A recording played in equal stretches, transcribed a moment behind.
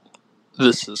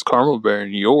This is Carmel Bear,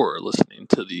 and you're listening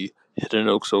to the Hidden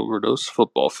Oaks Overdose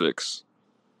Football Fix.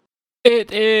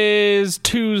 It is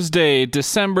Tuesday,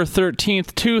 December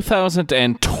 13th,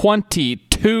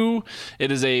 2022. It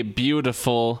is a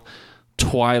beautiful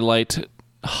twilight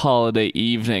holiday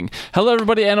evening. Hello,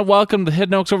 everybody, and welcome to the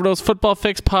Hidden Oaks Overdose Football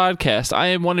Fix podcast. I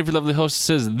am one of your lovely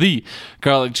hostesses, the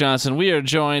Garlic Johnson. We are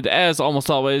joined, as almost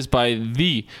always, by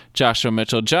the Joshua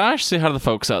Mitchell. Josh, say hi to the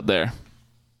folks out there.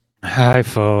 Hi,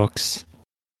 folks.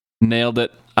 Nailed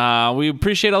it. We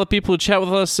appreciate all the people who chat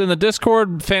with us in the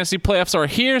Discord. Fantasy playoffs are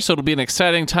here, so it'll be an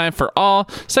exciting time for all.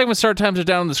 Segment start times are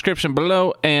down in the description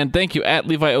below. And thank you at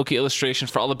Levi Oki Illustrations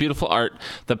for all the beautiful art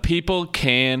the people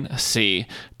can see.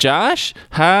 Josh,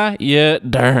 how you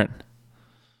doing?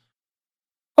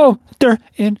 Oh, they're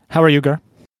in. How are you, Gar?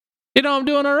 You know, I'm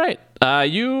doing all right.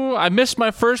 I missed my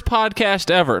first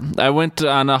podcast ever. I went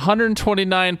on a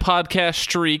 129 podcast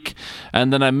streak,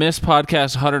 and then I missed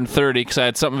podcast 130 because I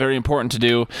had something very important to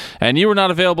do. And you were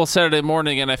not available Saturday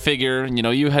morning, and I figure,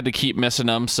 you had to keep missing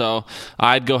them, so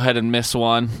I'd go ahead and miss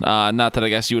one. Not that I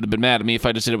guess you would have been mad at me if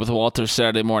I just did it with Walters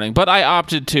Saturday morning, but I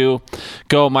opted to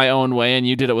go my own way, and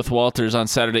you did it with Walters on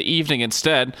Saturday evening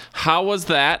instead. How was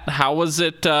that? How was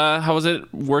it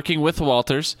working with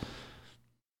Walters?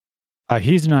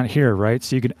 He's not here, right?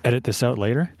 So you can edit this out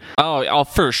later? Oh, I'll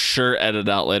for sure edit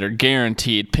out later.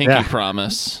 Guaranteed. Pinky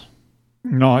promise.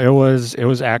 No, it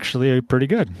was actually pretty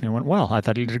good. It went well. I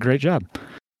thought he did a great job.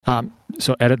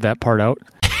 So edit that part out.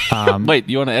 Wait,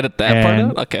 you want to edit that part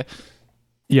out? Okay.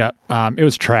 Yeah, it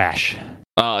was trash.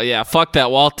 Oh, yeah. Fuck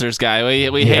that Walters guy.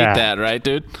 We hate that, right,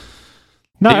 dude?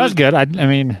 No, that was good. I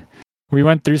mean, we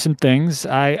went through some things.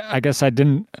 I guess I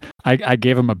didn't. I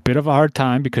gave him a bit of a hard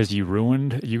time because you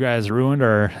guys ruined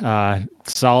our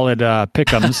solid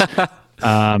pick'ems.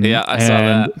 Yeah, I saw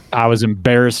that. I was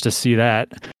embarrassed to see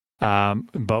that.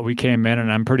 But we came in,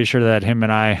 and I'm pretty sure that him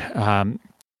and I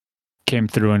came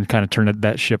through and kind of turned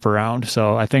that ship around.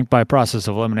 So I think by process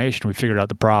of elimination, we figured out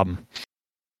the problem.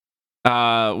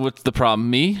 What's the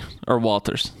problem? Me or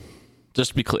Walters?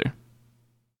 Just to be clear.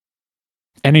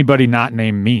 Anybody not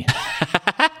named me.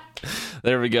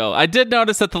 There we go. I did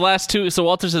notice that the last two, so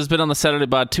Walters has been on the Saturday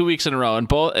Bod 2 weeks in a row,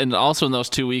 and also in those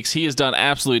 2 weeks, he has done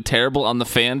absolutely terrible on the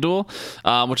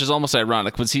FanDuel, which is almost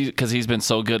ironic because he's been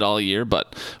so good all year.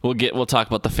 But we'll talk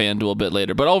about the FanDuel a bit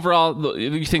later. But overall,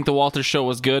 you think the Walters show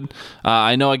was good?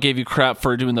 I know I gave you crap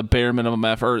for doing the bare minimum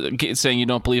effort, or saying you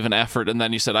don't believe in effort, and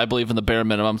then you said I believe in the bare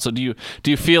minimum. So do you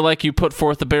feel like you put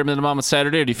forth the bare minimum on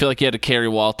Saturday, or do you feel like you had to carry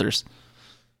Walters?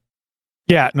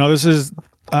 Yeah, no, this is.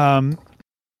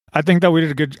 I think that we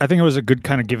did I think it was a good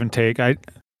kind of give and take. There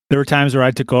were times where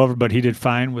I took over, but he did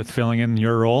fine with filling in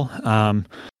your role.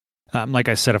 Like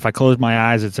I said, if I close my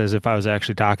eyes, it's as if I was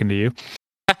actually talking to you.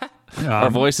 Our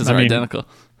voices are identical.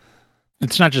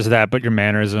 It's not just that, but your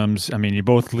mannerisms. I mean, you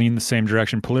both lean the same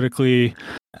direction politically.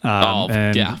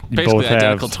 And yeah, basically both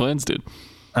identical twins, dude.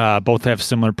 Both have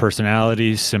similar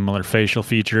personalities, similar facial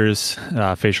features,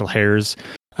 facial hairs,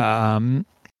 and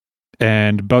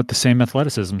about the same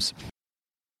athleticisms.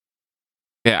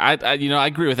 Yeah, I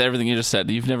agree with everything you just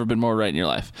said. You've never been more right in your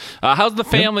life. How's the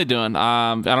family doing?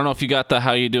 I don't know if you got the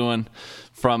how you doing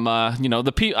from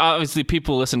obviously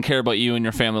people who listen care about you and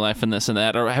your family life and this and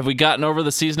that. Or have we gotten over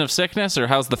the season of sickness, or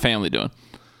how's the family doing?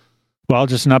 Well,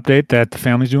 just an update that the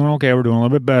family's doing okay. We're doing a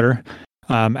little bit better.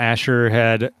 Asher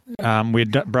had we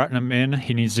had brought him in.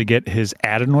 He needs to get his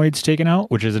adenoids taken out,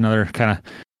 which is another kind of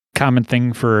common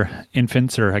thing for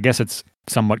infants, or I guess it's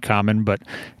somewhat common, but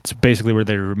it's basically where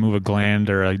they remove a gland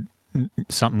or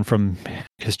something from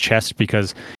his chest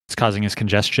because it's causing his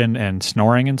congestion and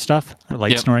snoring and stuff, or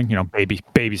light snoring, baby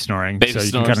snoring. Baby so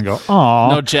snores. You can kind of go,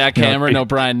 oh, no jackhammer, no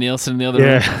Brian Nielsen in the other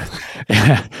room.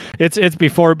 Yeah. It's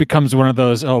before it becomes one of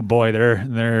those, oh boy, they're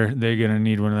gonna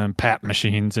need one of them PAP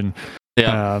machines, and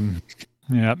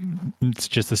yeah, it's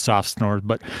just a soft snore.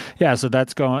 But yeah, so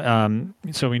that's going.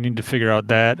 So we need to figure out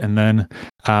that, and then,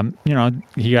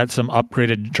 he got some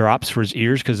upgraded drops for his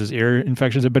ears because his ear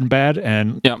infections have been bad,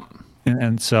 and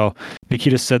and so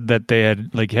Nikita said that they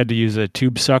had to use a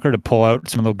tube sucker to pull out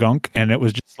some of the gunk, and it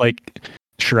was just like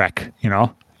Shrek,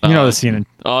 the scene.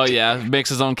 Oh yeah, makes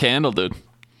his own candle, dude.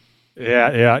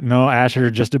 Yeah. No, Asher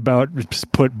just about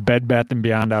put Bed Bath &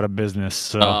 Beyond out of business.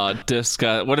 So.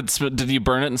 Disgust. What did you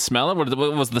burn it and smell it?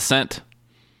 What was the scent?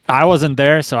 I wasn't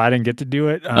there, so I didn't get to do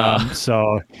it.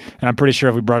 And I'm pretty sure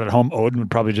if we brought it home, Odin would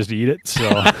probably just eat it.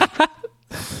 So.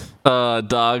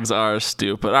 Dogs are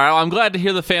stupid. All right, well, I'm glad to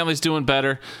hear the family's doing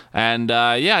better. And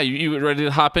you ready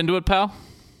to hop into it, pal?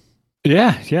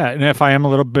 Yeah. And if I am a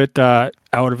little bit out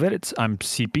of it, I'm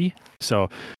seepy. So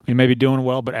we may be doing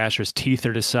well, but Asher's teeth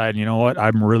are deciding, you know what?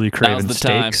 I'm really craving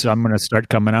steak, so I'm going to start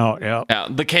coming out. Yep. Yeah,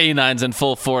 the canines in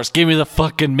full force. Give me the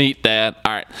fucking meat, Dad.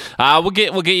 All right, we'll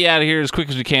get you out of here as quick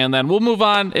as we can. Then we'll move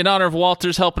on. In honor of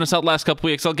Walters helping us out the last couple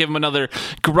weeks, I'll give him another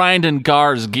grinding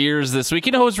Gar's gears this week.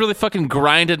 You know who's really fucking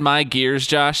grinded my gears,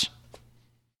 Josh?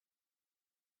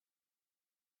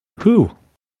 Who?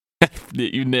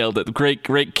 You nailed it.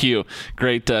 Great cue.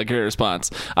 Great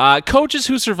response. Coaches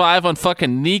who survive on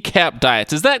fucking kneecap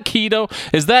diets. Is that keto?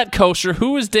 Is that kosher?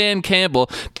 Who is Dan Campbell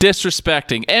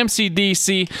disrespecting?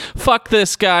 MCDC. Fuck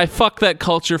this guy. Fuck that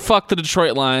culture. Fuck the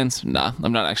Detroit Lions. Nah,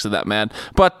 I'm not actually that mad.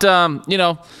 But,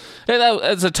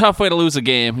 it's a tough way to lose a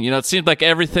game. It seemed like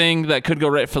everything that could go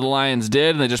right for the Lions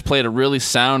did, and they just played a really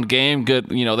sound game. Good,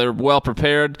 they were well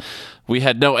prepared. We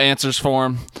had no answers for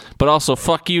him. But also,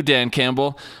 fuck you, Dan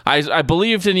Campbell. I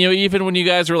believed in you even when you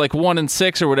guys were like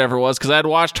 1-6 or whatever it was, because I had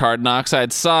watched Hard Knocks. I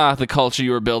had saw the culture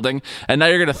you were building, and now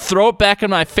you're going to throw it back in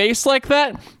my face like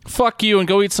that? Fuck you, and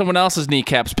go eat someone else's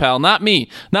kneecaps, pal. Not me.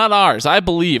 Not ours. I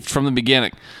believed from the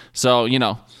beginning. So,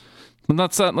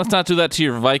 let's not do that to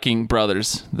your Viking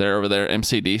brothers over there,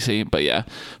 MCDC. But yeah,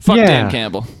 fuck Dan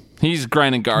Campbell. He's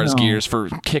grinding Gar's gears for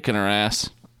kicking our ass.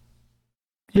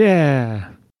 Yeah.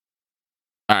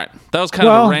 All right, that was kind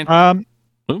of a rant.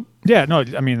 Yeah, no,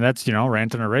 I mean that's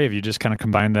rant and a rave. You just kind of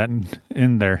combine that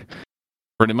in there.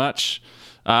 Pretty much.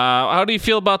 How do you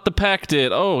feel about the Pack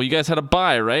did? Oh, you guys had a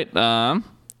bye, right?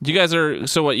 You guys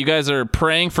are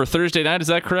praying for Thursday night. Is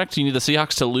that correct? You need the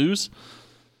Seahawks to lose.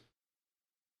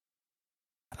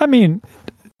 I mean,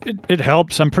 it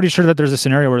helps. I'm pretty sure that there's a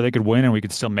scenario where they could win and we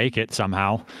could still make it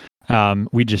somehow.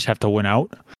 We just have to win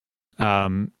out.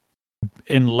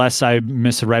 Unless I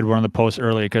misread one of the posts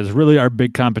earlier, because really our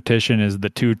big competition is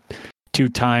the two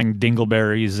tying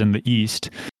Dingleberries in the East.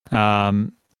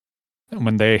 When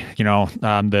they,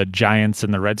 the Giants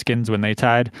and the Redskins when they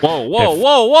tied.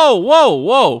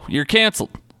 Whoa! You're canceled.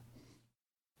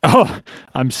 Oh,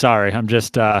 I'm sorry. I'm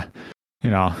just, I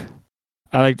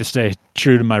like to stay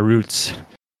true to my roots.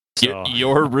 So.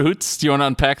 Your roots? Do you want to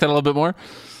unpack that a little bit more?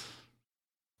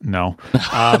 No.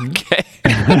 Okay.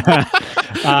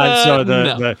 So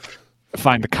the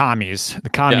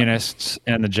communists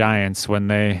and the Giants, when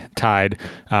they tied,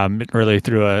 it really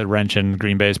threw a wrench in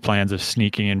Green Bay's plans of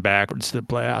sneaking in backwards to the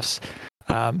playoffs.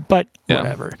 But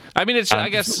whatever. I mean, I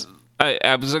guess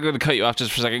I was going to cut you off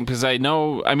just for a second because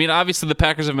obviously the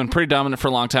Packers have been pretty dominant for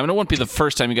a long time, and it won't be the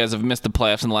first time you guys have missed the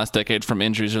playoffs in the last decade from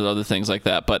injuries or other things like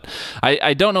that. But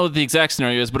I don't know what the exact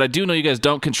scenario is, but I do know you guys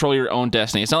don't control your own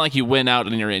destiny. It's not like you win out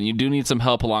and you're in. You do need some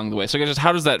help along the way. So I guess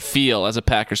how does that feel as a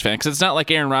Packers fan? Because it's not like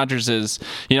Aaron Rodgers is,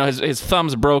 his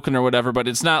thumb's broken or whatever, but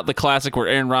it's not the classic where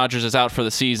Aaron Rodgers is out for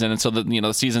the season, and so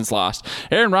the season's lost.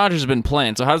 Aaron Rodgers has been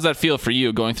playing. So how does that feel for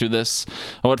you going through this,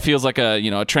 what feels like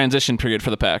a transition period for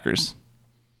the Packers?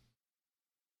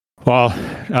 Well,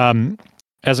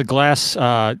 as a glass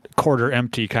quarter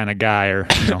empty kind of guy, or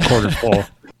quarter full,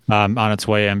 on its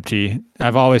way empty,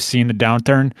 I've always seen the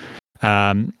downturn.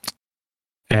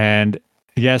 And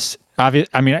yes,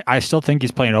 I still think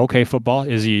he's playing okay football.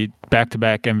 Is he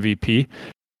back-to-back MVP?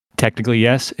 Technically,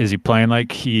 yes. Is he playing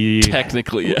like he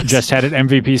technically yes. just had an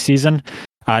MVP season?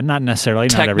 Not necessarily.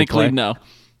 Technically, not every play.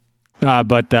 No.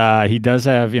 But he does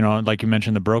have, like you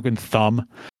mentioned, the broken thumb,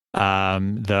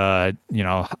 the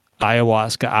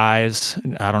ayahuasca eyes.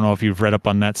 I don't know if you've read up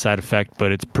on that side effect,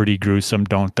 but it's pretty gruesome.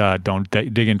 Don't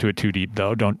dig into it too deep,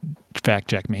 though. Don't fact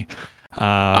check me.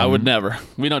 I would never.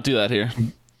 We don't do that here.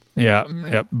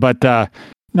 Yeah. But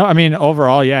no, I mean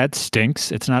overall, yeah, it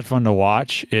stinks. It's not fun to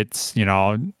watch. It's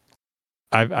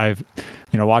I've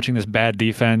watching this bad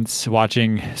defense,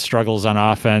 watching struggles on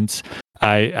offense.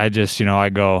 I just I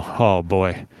go, oh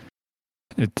boy.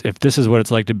 If this is what it's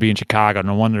like to be in Chicago,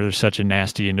 no wonder there's such a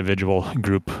nasty individual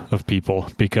group of people,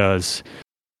 because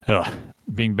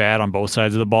being bad on both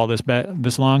sides of the ball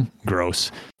this long,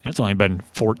 gross. It's only been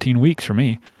 14 weeks for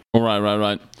me.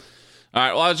 Right. All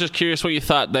right, well, I was just curious what you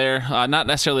thought there. Not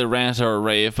necessarily a rant or a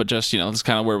rave, but just, this is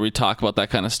kind of where we talk about that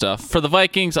kind of stuff. For the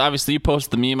Vikings, obviously, you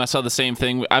posted the meme. I saw the same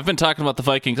thing. I've been talking about the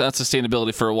Vikings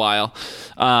unsustainability for a while.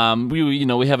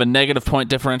 We have a negative point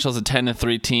differential as a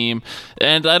 10-3 team.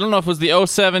 And I don't know if it was the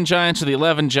 07 Giants or the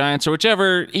 11 Giants or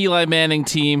whichever Eli Manning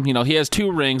team. He has 2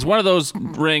 rings. One of those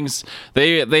rings,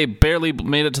 they barely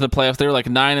made it to the playoffs. They were like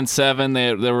 9-7.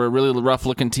 They were a really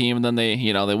rough-looking team. And then they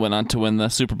went on to win the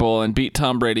Super Bowl and beat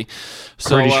Tom Brady.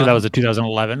 Pretty sure that was a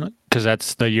 2011, because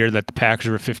that's the year that the Packers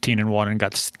were 15-1 and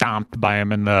got stomped by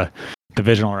him in the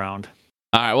divisional round.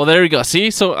 All right, well, there we go. See,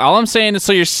 so all I'm saying is,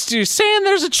 so you're saying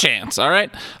there's a chance. All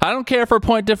right, I don't care if our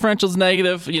point differential's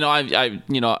negative. Even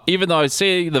though I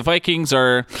say the Vikings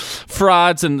are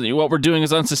frauds and what we're doing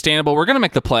is unsustainable, we're gonna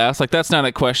make the playoffs. Like, that's not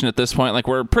a question at this point. Like,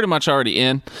 we're pretty much already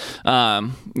in.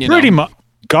 Pretty much,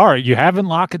 Gar. You haven't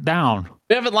locked it down.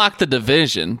 We haven't locked the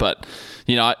division, but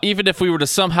even if we were to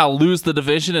somehow lose the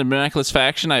division in miraculous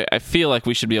fashion, I feel like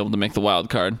we should be able to make the wild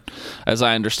card, as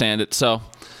I understand it. So.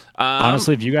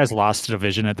 Honestly, if you guys lost the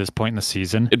division at this point in the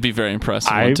season, it'd be very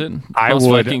impressive, wouldn't it? I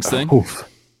would. Vikings thing.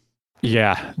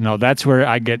 Yeah, no, that's where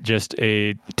I get just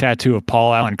a tattoo of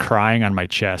Paul Allen crying on my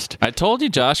chest. I told you,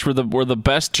 Josh, we're the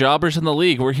best jobbers in the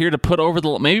league. We're here to put over the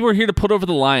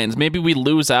Lions. Maybe we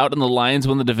lose out and the Lions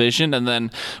win the division, and then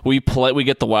we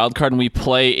get the wild card and we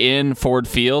play in Ford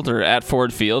Field or at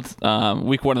Ford Field,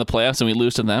 week 1 of the playoffs, and we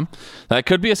lose to them. That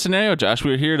could be a scenario, Josh.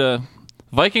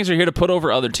 Vikings are here to put over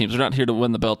other teams. We're not here to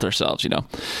win the belt ourselves,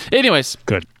 Anyways.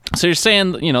 Good. the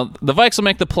Vikes will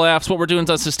make the playoffs. What we're doing is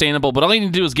unsustainable, but all you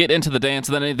need to do is get into the dance,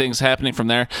 and then anything's happening from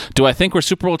there. Do I think we're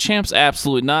Super Bowl champs?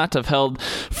 Absolutely not. I've held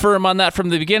firm on that from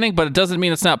the beginning, but it doesn't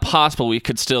mean it's not possible we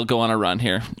could still go on a run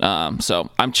here. So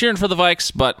I'm cheering for the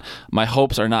Vikes, but my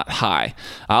hopes are not high.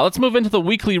 Let's move into the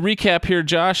weekly recap here,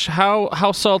 Josh.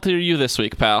 How salty are you this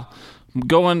week, pal?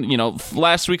 Going,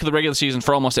 last week of the regular season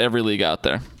for almost every league out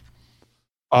there.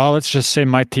 Oh, let's just say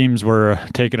my teams were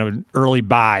taking an early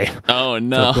bye. Oh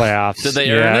no! For playoffs. Did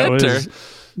they earn it?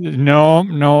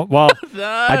 No. Well,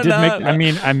 I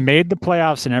I made the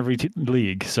playoffs in every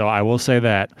league, so I will say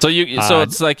that. So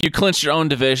it's like you clinched your own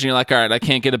division. You're like, all right, I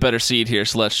can't get a better seed here,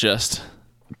 so let's just.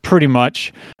 Pretty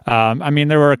much.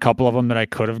 There were a couple of them that I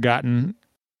could have gotten.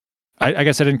 I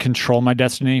guess I didn't control my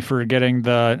destiny for getting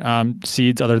the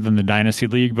seeds other than the Dynasty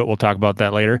League, but we'll talk about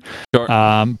that later. Sure.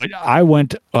 But I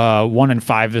went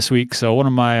 1-5 this week, so one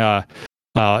of my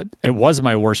it was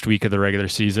my worst week of the regular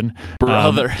season.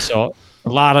 Brother. So a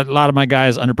lot of my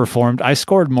guys underperformed. I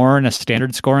scored more in a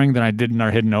standard scoring than I did in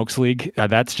our Hidden Oaks League.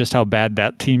 That's just how bad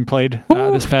that team played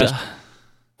this past.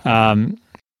 And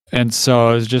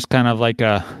so it was just kind of like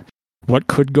a what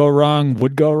could go wrong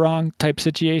would go wrong type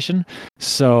situation.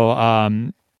 So,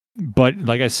 but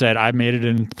like I said, I made it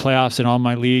in playoffs in all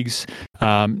my leagues.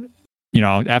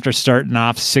 After starting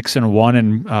off 6-1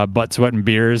 and butt, sweat, and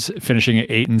beers, finishing at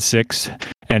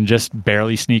 8-6, and just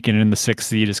barely sneaking in the 6th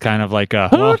seed is kind of like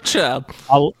I'll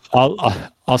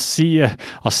see you.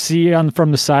 I'll see you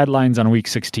from the sidelines on week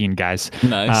 16, guys.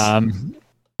 Nice.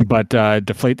 But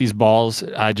deflate these balls.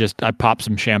 I popped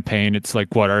some champagne. It's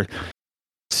like our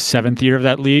 7th year of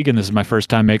that league, and this is my first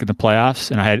time making the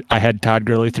playoffs. And I had Todd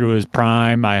Gurley through his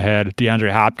prime. I had DeAndre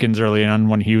Hopkins early on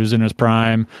when he was in his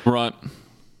prime. Right.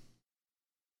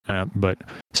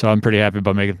 So I'm pretty happy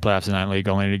about making the playoffs in that league,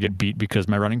 only to get beat because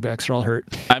my running backs are all hurt.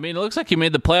 It looks like you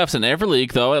made the playoffs in every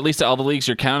league, though. At least all the leagues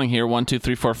you're counting here, 1, 2,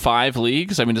 3, 4, 5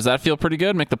 leagues. Does that feel pretty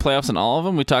good? Make the playoffs in all of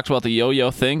them? We talked about the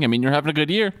yo-yo thing. You're having a good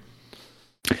year.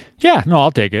 Yeah, no,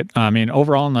 I'll take it.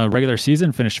 Overall in the regular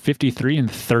season, finished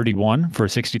 53-31 for a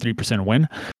 63% win.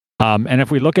 And if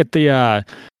we look at the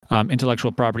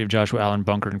intellectual property of Joshua Allen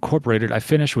Bunker Incorporated, I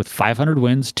finished with 500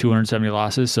 wins, 270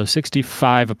 losses, so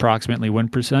 65 approximately win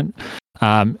percent.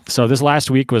 So this last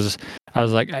week I was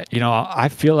like, I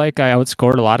feel like I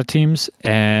outscored a lot of teams,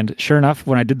 and sure enough,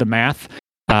 when I did the math,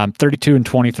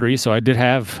 32-23, so I did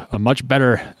have a much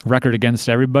better record against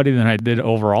everybody than I did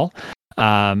overall.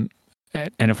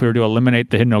 And if we were to eliminate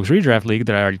the Hidden Oaks Redraft League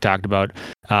that I already talked about,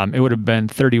 it would have been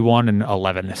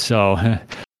 31-11. So,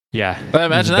 yeah. I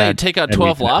imagine that you take out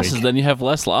 12 losses, then you have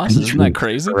less losses. Isn't that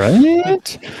crazy?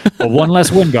 Right? Well, one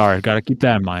less win guard. Got to keep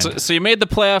that in mind. So you made the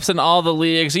playoffs in all the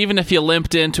leagues, even if you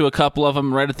limped into a couple of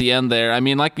them right at the end there.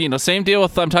 Same deal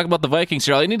with, I'm talking about the Vikings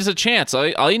here. All you need is a chance.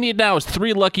 All you need now is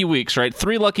 3 lucky weeks, right?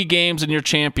 3 lucky games and you're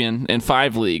champion in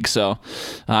 5 leagues. So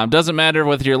doesn't matter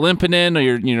whether you're limping in or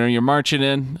you're marching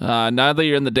in. Now that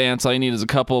you're in the dance, all you need is a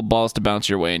couple of balls to bounce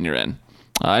your way and you're in.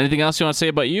 Anything else you want to say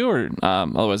about you, or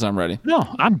otherwise I'm ready?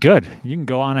 No, I'm good. You can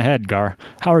go on ahead, Gar.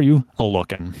 How are you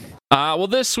looking? Well,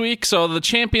 this week, so the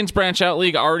Champions Branch Out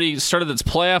League already started its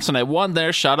playoffs, and I won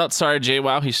there. Shout out, sorry,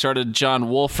 JWoww. He started John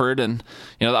Wolford, and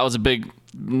that was a big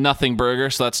nothing burger,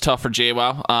 so that's tough for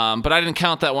JWoww. But I didn't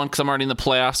count that one because I'm already in the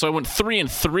playoffs. So I went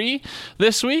 3-3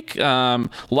 this week.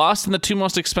 Lost in the 2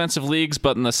 most expensive leagues,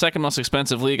 but in the second most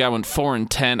expensive league, I went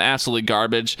 4-10. Absolutely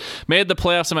garbage. Made the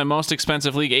playoffs in my most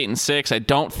expensive league, 8-6. I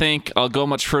don't think I'll go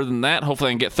much further than that.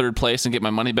 Hopefully I can get 3rd place and get my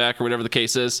money back or whatever the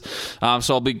case is.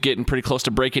 So I'll be getting pretty close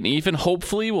to breaking even.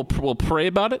 Hopefully we'll pray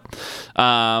about it.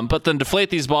 But then Deflate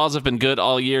These Balls have been good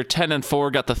all year.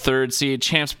 10-4, got the 3rd seed.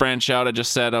 Champs Branch Out, I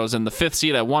just said I was in the 5th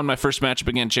seed. I won my first matchup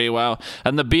against JWoww,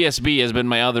 and the BSB has been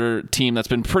my other team that's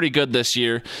been pretty good this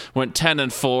year. Went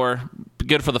 10-4,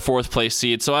 good for the 4th place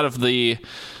seed. So out of the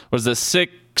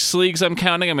 6 leagues I'm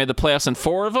counting, I made the playoffs in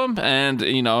 4 of them. And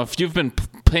if you've been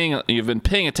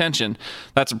paying attention,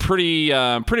 that's pretty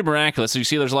miraculous. So you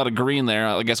see there's a lot of green there.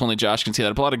 I guess only Josh can see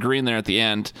that. A lot of green there at the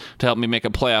end to help me make a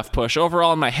playoff push.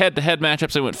 Overall, in my head-to-head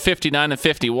matchups, I went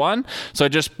 59-51. So I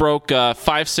just broke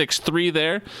 5-6-3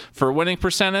 there for winning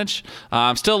percentage.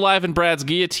 I'm still live in Brad's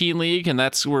Guillotine League, and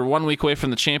we're 1 week away from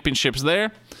the championships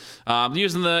there.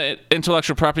 Using the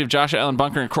intellectual property of Josh Allen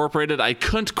Bunker Incorporated, I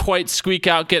couldn't quite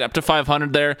get up to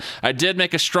 500 there. I did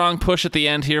make a strong push at the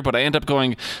end here, but I ended up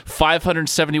going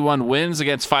 571 wins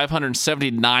against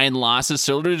 579 losses,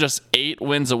 so literally just 8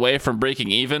 wins away from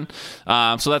breaking even.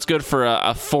 So that's good for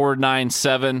a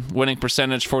 497 winning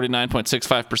percentage,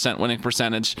 49.65% winning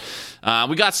percentage.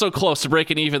 We got so close to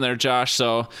breaking even there, Josh.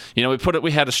 So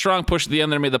we had a strong push at the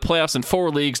end there, made the playoffs in 4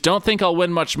 leagues. Don't think I'll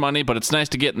win much money, but it's nice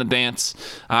to get in the dance.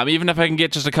 Even if I can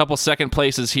get just a couple second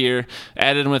places here,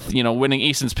 added with winning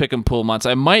Easton's pick and pool months,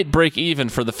 I might break even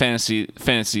for the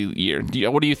fantasy year.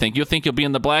 What do you think? You think you'll be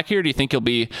in the black here? Or do you think you'll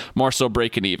be more so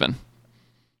breaking even?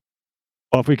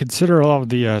 Well, if we consider all of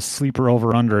the sleeper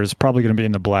over-unders, probably going to be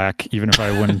in the black, even if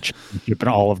I win championship in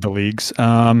all of the leagues.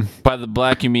 By the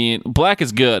black, you mean black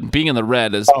is good. Being in the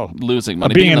red is losing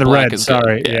money. Being in the red,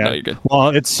 sorry. Yeah. No, you're good. Well,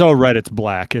 it's so red, it's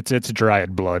black. It's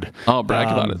dried blood. Oh, brag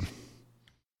about it.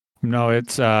 No,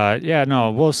 it's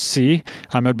we'll see.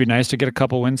 It'd be nice to get a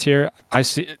couple wins here. I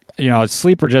see,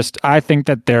 sleeper I think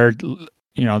that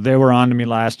they were on to me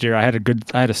last year. I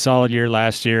had a solid year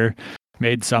last year,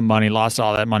 made some money, lost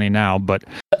all that money now, but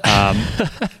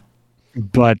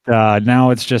now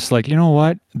it's just like, you know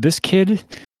what? This kid,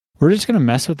 we're just going to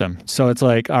mess with him. So it's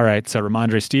like, all right, so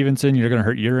Ramondre Stevenson, you're going to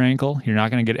hurt your ankle. You're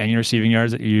not going to get any receiving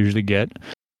yards that you usually get.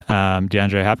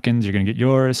 DeAndre Hopkins, you're going to get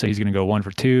yours, so he's going to go 1 for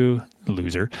 2.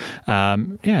 Loser.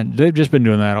 They've just been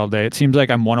doing that all day. It seems like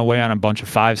I'm 1 away on a bunch of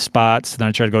 5 spots. Then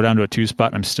I try to go down to a 2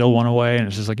 spot, and I'm still 1 away. And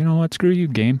it's just like, you know what? Screw you,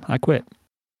 game. I quit.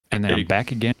 And then I'm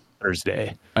back again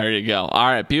Thursday. There you go.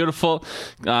 All right, beautiful.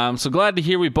 So glad to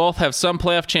hear we both have some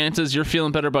playoff chances. You're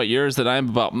feeling better about yours than I'm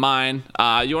about mine.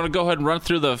 You want to go ahead and run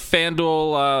through the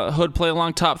FanDuel Hood Play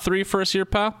Along top 3 for us here,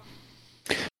 pal?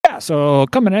 Yeah, so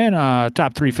coming in,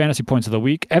 top 3 fantasy points of the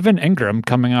week. Evan Ingram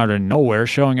coming out of nowhere,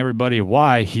 showing everybody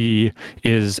why he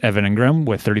is Evan Ingram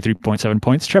with 33.7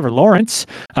 points. Trevor Lawrence,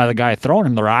 the guy throwing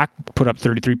him the rock, put up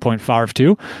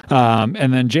 33.52.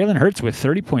 And then Jalen Hurts with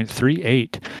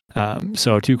 30.38.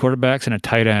 So 2 quarterbacks and a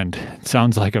tight end.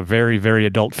 Sounds like a very, very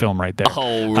adult film right there.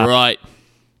 All right.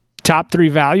 Top 3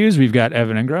 values, we've got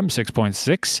Evan Ingram,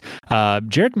 6.6.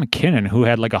 Jerick McKinnon, who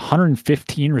had like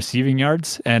 115 receiving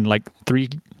yards and like 3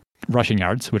 rushing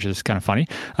yards, which is kind of funny.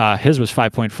 His was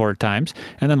 5.4 times.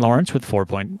 And then Lawrence with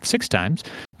 4.6 times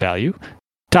value.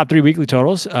 Top 3 weekly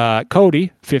totals,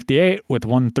 Cody, 58 with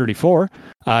 134.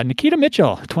 Nikita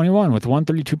Mitchell, 21 with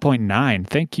 132.9.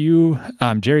 Thank you,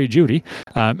 Jerry Judy.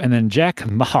 And then Jack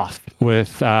Mahoff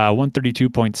with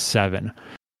 132.7.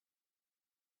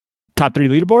 Top 3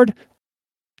 leaderboard,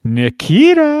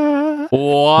 Nikita.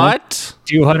 What?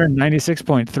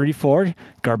 296.34.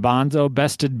 Garbanzo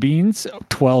Bested Beans,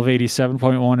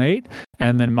 1287.18.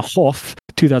 And then Mahoff,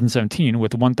 2017,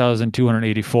 with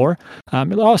 1,284.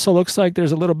 It also looks like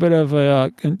there's a little bit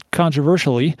of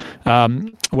controversially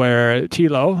where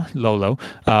Lolo,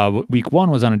 week 1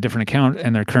 was on a different account,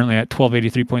 and they're currently at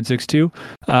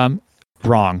 1283.62.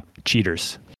 Wrong.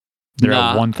 Cheaters. They're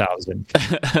at 1,000.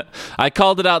 I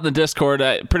called it out in the Discord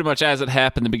pretty much as it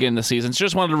happened at the beginning of the season. So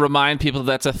just wanted to remind people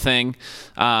that's a thing,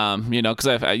 because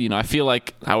I feel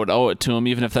like I would owe it to them,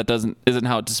 even if that isn't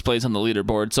how it displays on the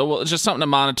leaderboard. So it's just something to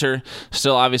monitor.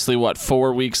 Still, obviously,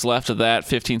 4 weeks left of that?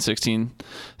 15, 16,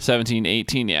 17,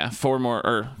 18. Yeah, 4 more,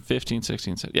 or 15,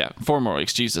 16, 17, yeah, 4 more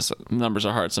weeks. Jesus, numbers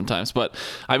are hard sometimes. But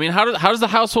I mean, how does the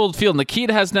household feel?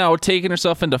 Nikita has now taken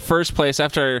herself into first place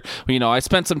after I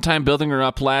spent some time building her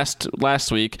up last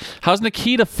week. How's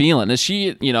Nikita feeling? Is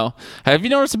she, have you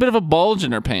noticed a bit of a bulge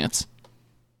in her pants?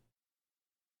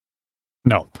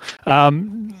 No.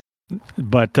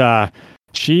 But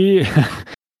she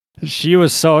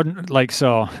was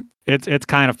so it's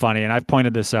kind of funny, and I've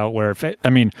pointed this out where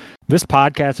this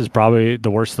podcast is probably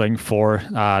the worst thing for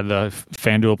the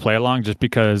FanDuel play along, just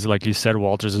because, like you said,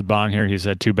 Walters is on here. He's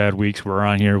had 2 bad weeks. We're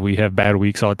on here. We have bad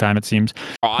weeks all the time, it seems.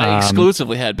 I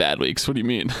exclusively had bad weeks. What do you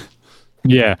mean?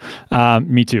 Yeah,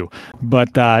 me too. But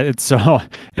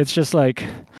it's just like,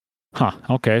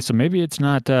 okay, so maybe it's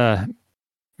not,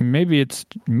 maybe it's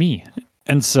me.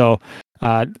 And so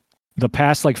the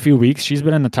past few weeks, she's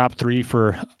been in the top 3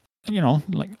 for,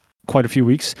 quite a few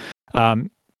weeks.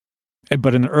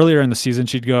 But earlier in the season,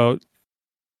 she'd go,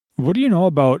 "What do you know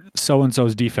about so and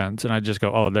so's defense?" And I'd just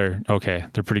go, "Oh, they're okay.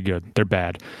 They're pretty good. They're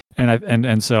bad."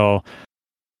 And so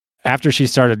after she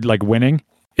started like winning,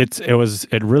 it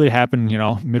really happened,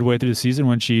 midway through the season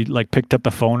when she like picked up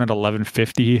the phone at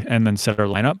 11:50 and then set her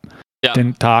lineup. Yeah.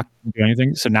 Didn't talk, didn't do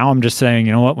anything. So now I'm just saying,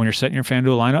 you know what? When you're setting your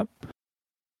FanDuel lineup,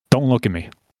 don't look at me.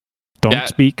 Don't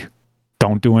speak.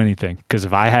 Don't do anything. Because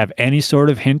if I have any sort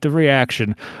of hint of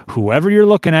reaction, whoever you're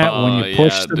looking at when you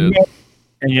push submit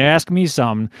and you ask me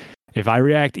something, if I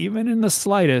react even in the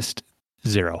slightest,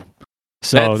 0.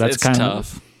 So that's kind of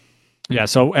tough. Yeah.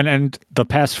 So and the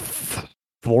past 4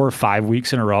 or 5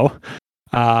 weeks in a row,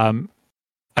 I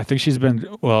think she's been,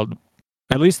 well,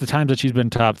 at least the times that she's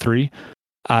been top 3,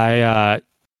 I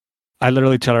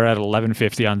literally tell her at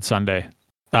 11:50 on Sunday.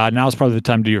 Now's probably the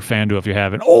time to do your FanDuel if you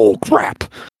haven't. Oh crap!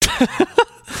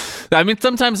 I mean,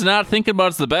 sometimes not thinking about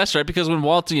it's the best, right? Because when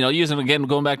Walter, using again,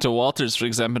 going back to Walters for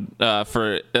example,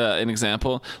 an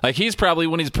example, like he's probably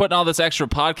when he's putting all this extra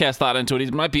podcast thought into it, he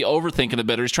might be overthinking a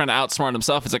bit, or he's trying to outsmart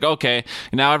himself. It's like, okay,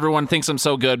 now everyone thinks I'm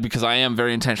so good because I am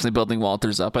very intentionally building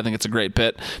Walters up. I think it's a great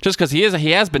bit, just because he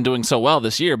has been doing so well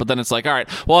this year. But then it's like, all right,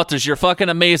 Walters, you're fucking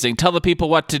amazing. Tell the people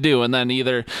what to do, and then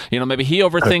either maybe he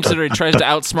overthinks it or he tries to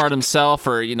outsmart himself,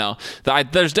 or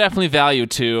there's definitely value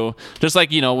to just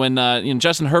like when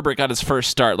Justin Herbert got his first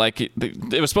start. Like it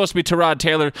was supposed to be Tyrod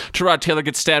Taylor. Tyrod Taylor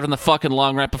gets stabbed in the fucking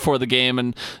lung right before the game,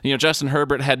 and Justin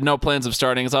Herbert had no plans of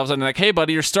starting. It's all of a sudden like, hey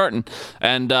buddy, you're starting,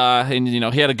 and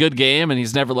he had a good game, and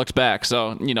he's never looked back.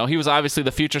 So he was obviously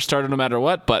the future starter no matter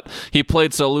what, but he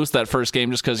played so loose that first game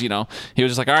just because he was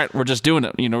just like, all right, we're just doing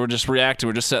it. We're just reacting.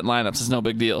 We're just setting lineups. It's no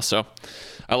big deal. So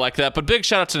I like that. But big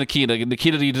shout out to Nikita.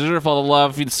 Nikita, you deserve all the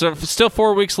love. Still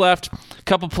 4 weeks left. A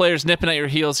couple players nipping at your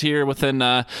heels here within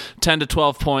 10 to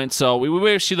 12 points. So we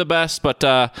wish you the best. But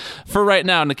for right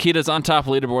now, Nikita's on top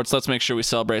of leaderboard. So let's make sure we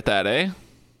celebrate that, eh?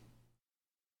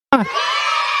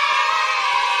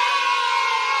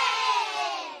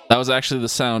 That was actually the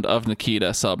sound of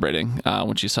Nikita celebrating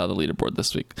when she saw the leaderboard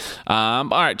this week. All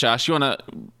right, Josh, you want to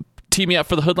tee me up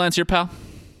for the hoodlines here, pal?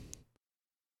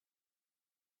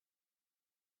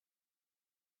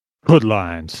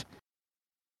 Hoodlines.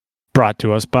 Brought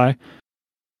to us by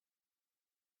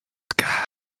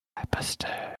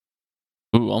Skybuster.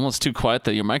 Ooh, almost too quiet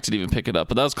that your mic didn't even pick it up,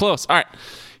 but that was close. All right,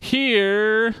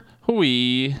 here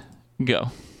we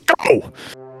go. Go!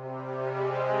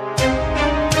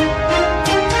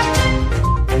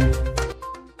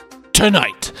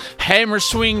 Tonight, Hammer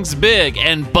swings big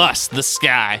and busts the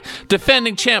sky.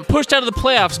 Defending champ pushed out of the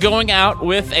playoffs, going out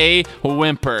with a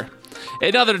whimper.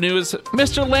 In other news,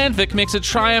 Mr. Landvik makes a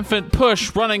triumphant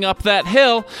push running up that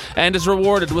hill and is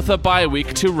rewarded with a bye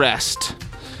week to rest.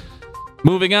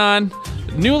 Moving on,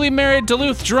 newly married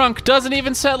Duluth drunk doesn't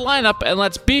even set lineup and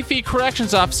lets beefy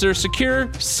corrections officer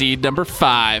secure seed number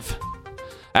 5.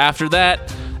 After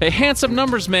that, a handsome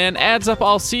numbers man adds up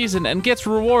all season and gets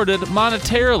rewarded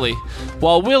monetarily,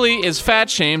 while Willie is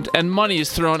fat-shamed and money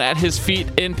is thrown at his feet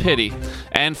in pity.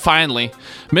 And finally,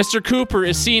 Mr. Cooper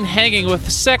is seen hanging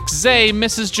with Sex-Zay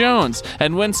Mrs. Jones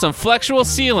and wins some flexual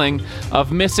ceiling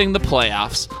of missing the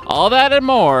playoffs. All that and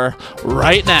more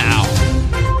right now.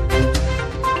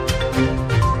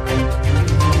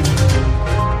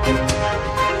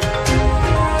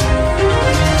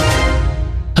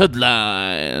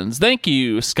 Headlines. Thank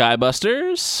you,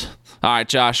 Skybusters. All right,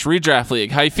 Josh, Redraft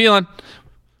League. How you feeling?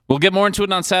 We'll get more into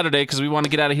it on Saturday because we want to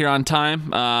get out of here on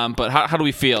time. But how do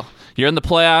we feel? You're in the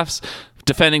playoffs.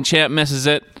 Defending champ misses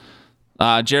it.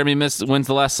 Jeremy wins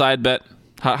the last side bet.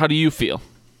 How do you feel?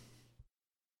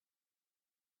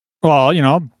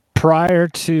 Well, prior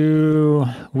to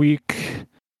week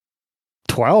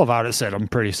 12, I would have said I'm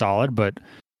pretty solid. But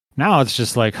now it's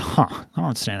just like, I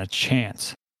don't stand a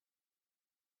chance.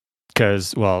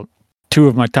 Because, well, 2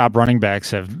 of my top running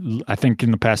backs have, I think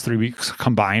in the past 3 weeks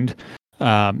combined,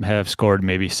 have scored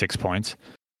maybe 6 points.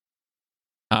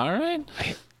 All right.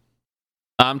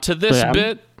 To this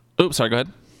bit. Oops, sorry, go ahead.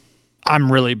 I'm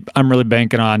really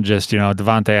banking on just,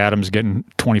 Devontae Adams getting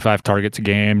 25 targets a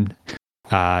game,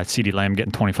 CeeDee Lamb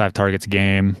getting 25 targets a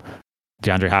game,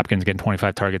 DeAndre Hopkins getting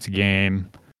 25 targets a game,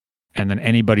 and then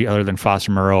anybody other than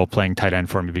Foster Moreau playing tight end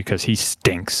for me because he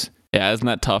stinks. Yeah, isn't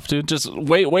that tough, dude? Just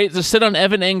wait to sit on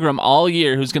Evan Ingram all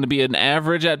year, who's going to be an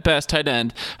average at best tight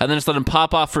end, and then just let him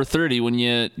pop off for 30 when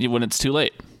it's too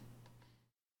late.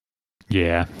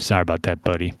 Yeah, sorry about that,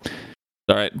 buddy.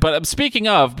 All right, but speaking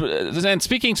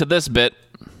to this bit.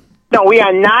 No, we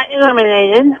are not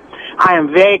eliminated. I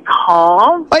am very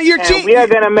calm. You're cheating. We are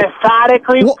going to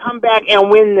methodically come back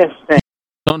and win this thing.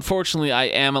 So unfortunately, I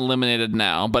am eliminated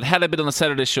now, but had I been on the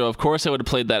Saturday show, of course I would have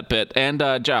played that bit. And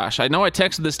Josh, I know I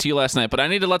texted this to you last night, but I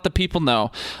need to let the people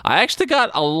know I actually got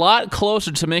a lot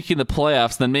closer to making the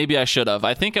playoffs than maybe I should have.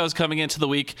 I think I was coming into the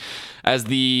week as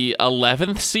the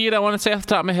 11th seed, I want to say off the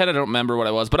top of my head. I don't remember what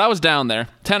I was, but I was down there,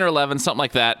 10 or 11, something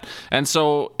like that. And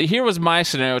so here was my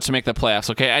scenario to make the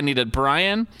playoffs, okay? I needed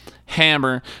Brian,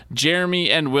 Hammer, Jeremy,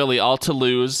 and Willie all to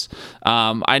lose.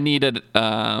 I needed to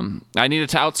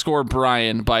outscore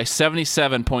Brian by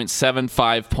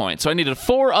 77.75 points. So I needed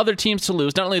 4 other teams to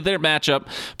lose, not only their matchup,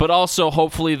 but also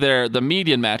hopefully the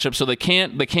median matchup. So they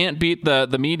can't beat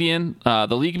the median,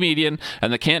 the league median,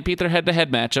 and they can't beat their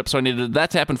head-to-head matchup. So I needed that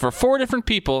to happen for 4 different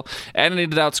people, and I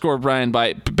needed to outscore Brian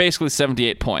by basically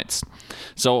 78 points.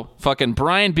 So fucking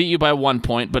Brian beat you by 1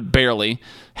 point, but barely.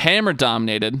 Hammer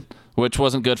dominated, which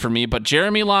wasn't good for me, but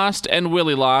Jeremy lost and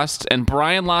Willie lost and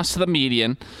Brian lost to the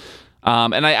median,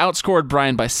 and I outscored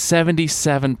Brian by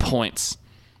 77 points.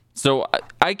 So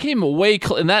I came way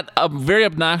in that very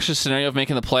obnoxious scenario of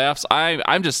making the playoffs.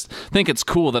 I just think it's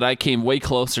cool that I came way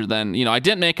closer than, I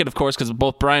didn't make it, of course, because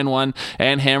both Brian won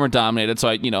and Hammer dominated. So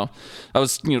I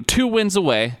was 2 wins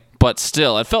away. But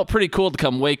still, it felt pretty cool to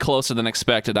come way closer than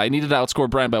expected. I needed to outscore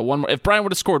Brian by 1 more. If Brian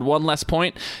would have scored 1 less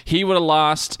point, he would have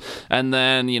lost. And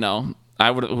then, I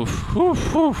would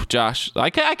have... Josh, I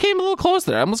came a little close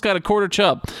there. I almost got a quarter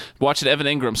chub watching Evan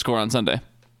Ingram score on Sunday.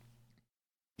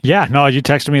 Yeah, no, you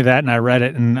texted me that, and I read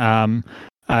it, and I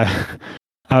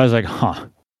was like, huh.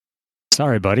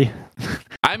 Sorry, buddy.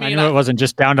 I knew it wasn't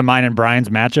just down to mine and Brian's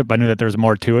matchup. I knew that there was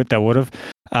more to it that would have.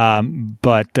 I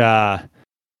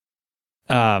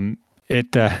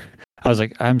was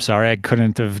like, I'm sorry, I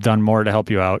couldn't have done more to help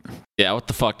you out. Yeah, what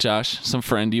the fuck, Josh? Some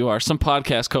friend you are, some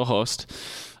podcast co-host.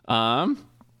 All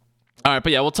right,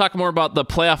 but yeah, we'll talk more about the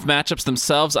playoff matchups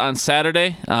themselves on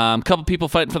Saturday. A couple people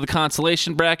fighting for the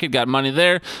consolation bracket, got money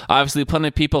there. Obviously, plenty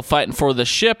of people fighting for the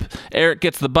ship. Eric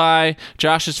gets the bye.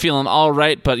 Josh is feeling all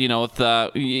right, but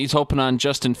he's hoping on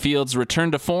Justin Fields'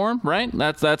 return to form, right?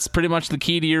 That's pretty much the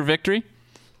key to your victory.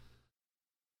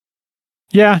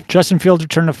 Yeah, Justin Fields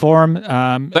returned to form.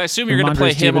 I assume you're going to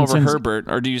play him over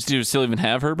Herbert, or do you still even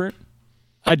have Herbert?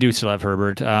 I do still have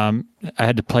Herbert. I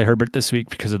had to play Herbert this week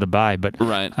because of the bye, but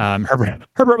right.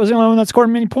 Herbert was the only one that scored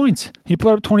many points. He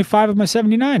put up 25 of my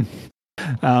 79.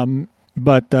 Yeah,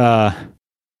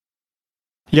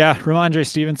 Ramondre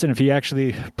Stevenson, if he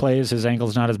actually plays, his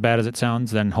ankle's not as bad as it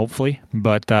sounds, then hopefully,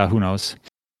 but who knows?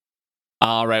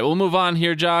 All right, we'll move on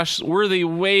here, Josh. Worthy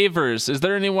waivers. Is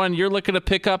there anyone you're looking to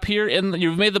pick up here?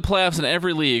 You've made the playoffs in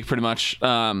every league, pretty much,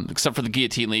 except for the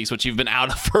guillotine leagues, which you've been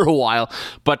out of for a while.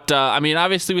 But,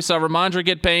 obviously we saw Ramondre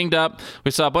get banged up.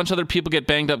 We saw a bunch of other people get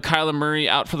banged up. Kyler Murray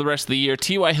out for the rest of the year.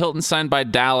 T.Y. Hilton signed by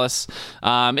Dallas.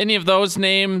 Any of those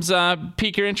names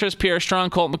pique your interest? Pierre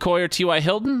Strong, Colt McCoy, or T.Y.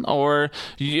 Hilton? Or are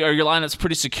your lineups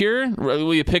pretty secure?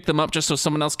 Will you pick them up just so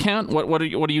someone else can't? What are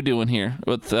you doing here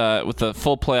with the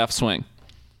full playoff swing?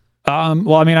 I'm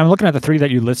looking at the 3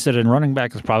 that you listed, and running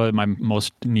back is probably my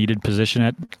most needed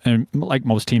position and like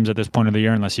most teams at this point of the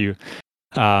year, unless you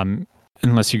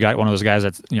got one of those guys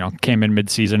that came in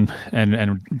mid-season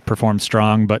and performed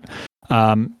strong. But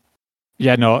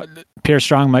Pierre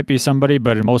Strong might be somebody,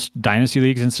 but in most dynasty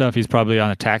leagues and stuff, he's probably on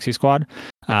a taxi squad.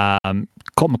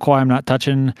 Colt McCoy, I'm not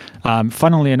touching.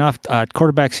 Funnily enough,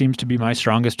 quarterback seems to be my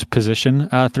strongest position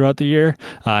throughout the year.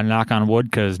 Knock on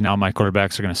wood, because now my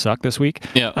quarterbacks are going to suck this week.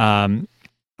 Yeah.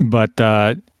 But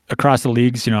across the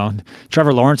leagues,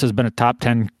 Trevor Lawrence has been a top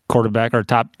 10 quarterback, or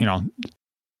top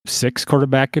 6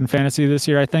 quarterback in fantasy this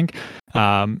year, I think.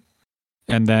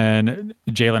 And then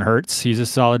Jalen Hurts, he's a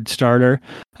solid starter.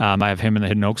 I have him in the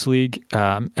Hidden Oaks League.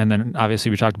 And then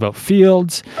obviously we talked about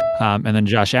Fields, and then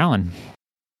Josh Allen.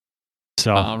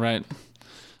 So all right.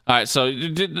 So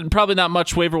probably not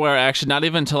much waiver wire action. Not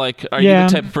even to are you the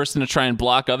type of person to try and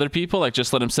block other people? Like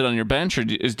just let them sit on your bench, or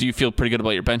do you feel pretty good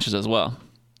about your benches as well?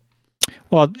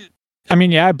 Well,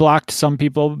 I blocked some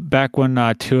people back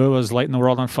when Tua was lighting the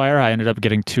world on fire. I ended up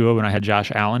getting Tua when I had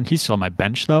Josh Allen. He's still on my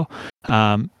bench though.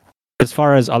 As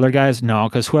far as other guys, no,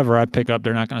 because whoever I pick up,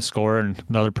 they're not going to score, and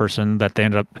the other person that they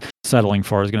end up settling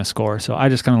for is going to score. So I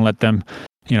just kind of let them,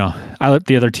 I let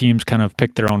the other teams kind of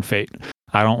pick their own fate.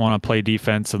 I don't want to play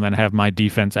defense and then have my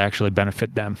defense actually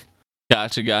benefit them.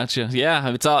 Gotcha. Yeah,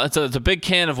 it's a big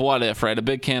can of what if, right? A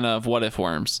big can of what if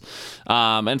worms.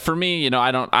 And for me,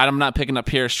 I'm not picking up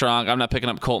Pierre Strong. I'm not picking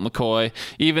up Colt McCoy.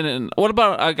 What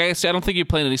about? I guess I don't think you're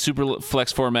playing any super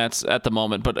flex formats at the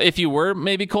moment. But if you were,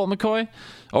 maybe Colt McCoy,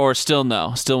 or still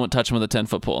wouldn't touch him with a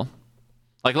 10-foot pole.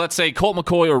 Like let's say Colt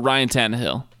McCoy or Ryan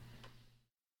Tannehill.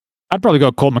 I'd probably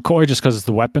go Colt McCoy just because of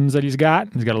the weapons that he's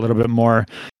got. He's got a little bit more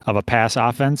of a pass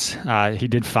offense. He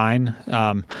did fine.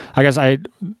 I guess I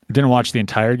didn't watch the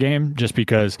entire game just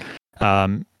because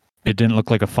it didn't look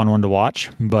like a fun one to watch.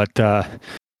 But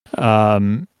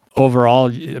overall,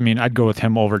 I mean, I'd go with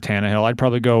him over Tannehill. I'd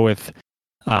probably go with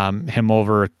him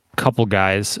over a couple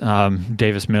guys,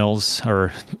 Davis Mills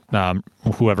or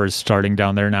whoever's starting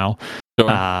down there now.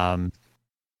 Sure.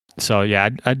 So yeah,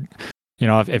 I'd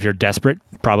if you're desperate,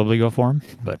 probably go for him.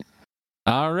 But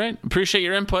all right, appreciate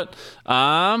your input.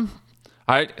 All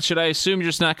right, should I assume you're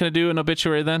just not going to do an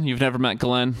obituary then? You've never met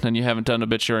Glenn, and you haven't done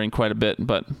obituary in quite a bit.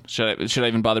 But should I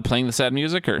even bother playing the sad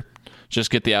music, or just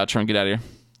get the outro and get out of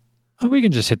here? We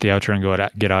can just hit the outro and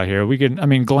get out of here. We can. I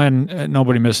mean, Glenn.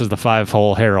 Nobody misses the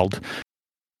 5-hole Herald.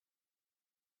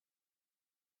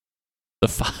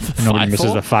 Nobody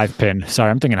misses the 5-pin. Sorry,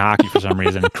 I'm thinking hockey for some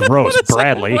reason. Gross,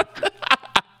 Bradley.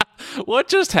 What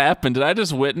just happened? Did I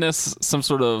just witness some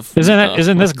sort of?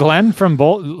 Isn't this Glenn from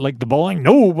the bowling?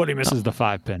 Nobody misses the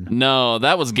 5-pin. No,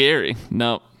 that was Gary.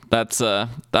 No, that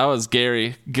was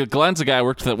Gary. Glenn's a guy I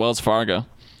worked with at Wells Fargo.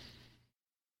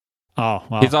 Oh,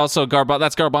 well. He's also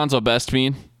that's Garbanzo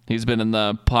Bestmean. He's been in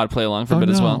the pod play along for a bit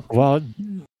as well. Well,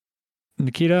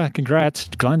 Nikita, congrats.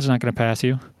 Glenn's not going to pass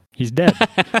you. He's dead.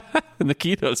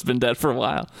 Nikita's been dead for a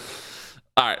while.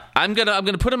 All right, I'm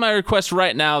gonna put in my request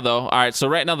right now, though. All right, so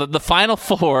right now the final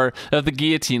four of the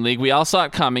Guillotine League, we all saw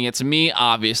it coming. It's me,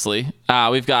 obviously.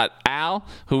 We've got Al,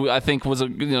 who I think was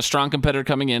a strong competitor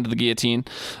coming into the Guillotine.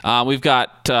 We've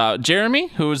got Jeremy,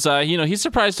 who's he's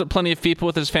surprised plenty of people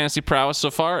with his fantasy prowess so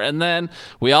far. And then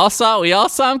we all saw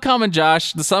him coming.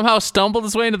 Josh somehow stumbled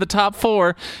his way into the top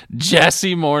four.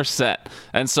 Jesse Morissette.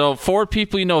 And so 4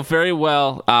 people you know very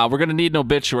well. We're gonna need an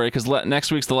obituary because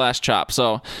next week's the last chop.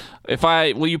 So.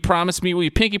 Will you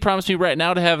pinky promise me right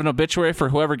now to have an obituary for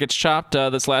whoever gets chopped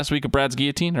this last week of Brad's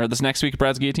Guillotine, or this next week of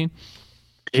Brad's Guillotine?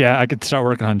 Yeah, I could start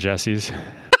working on Jesse's.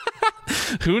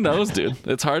 Who knows, dude?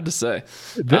 It's hard to say.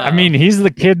 I mean, he's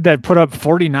the kid that put up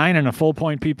 49 in a full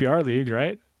point PPR league,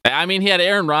 right? I mean, he had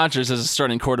Aaron Rodgers as a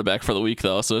starting quarterback for the week,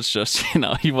 though, so it's just,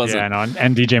 he wasn't. Yeah, I know.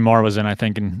 And DJ Moore was in, I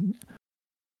think.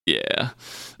 Yeah.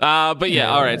 But yeah,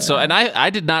 all right. So, and I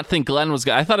did not think Glenn was.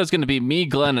 I thought it was going to be me,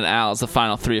 Glenn, and Al as the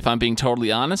final 3. If I'm being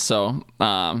totally honest, so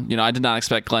I did not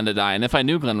expect Glenn to die. And if I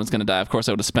knew Glenn was going to die, of course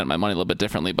I would have spent my money a little bit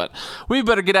differently. But we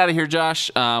better get out of here,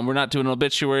 Josh. We're not doing an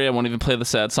obituary. I won't even play the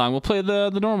sad song. We'll play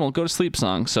the normal go to sleep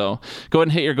song. So go ahead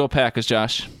and hit your Go Packers,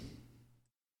 Josh.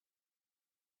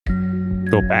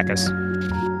 Go Packers.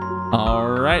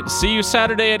 All right. See you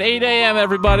Saturday at 8 a.m.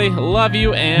 Everybody. Love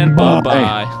you and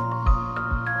bye-bye.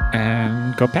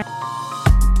 And go Pack.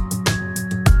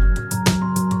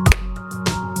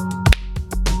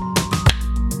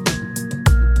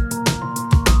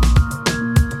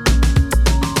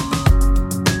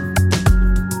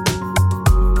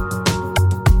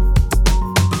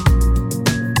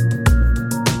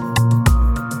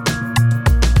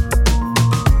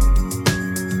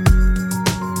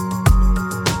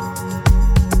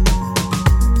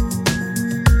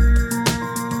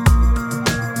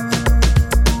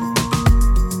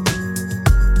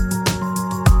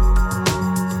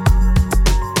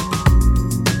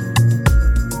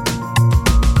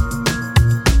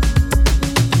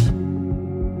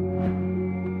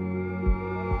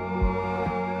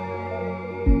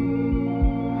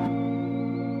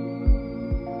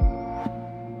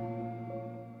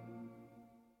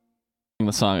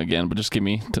 The song again, but just give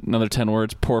me another 10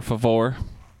 words, por favor.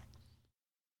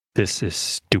 This is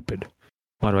stupid.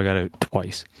 Why do I got it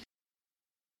twice?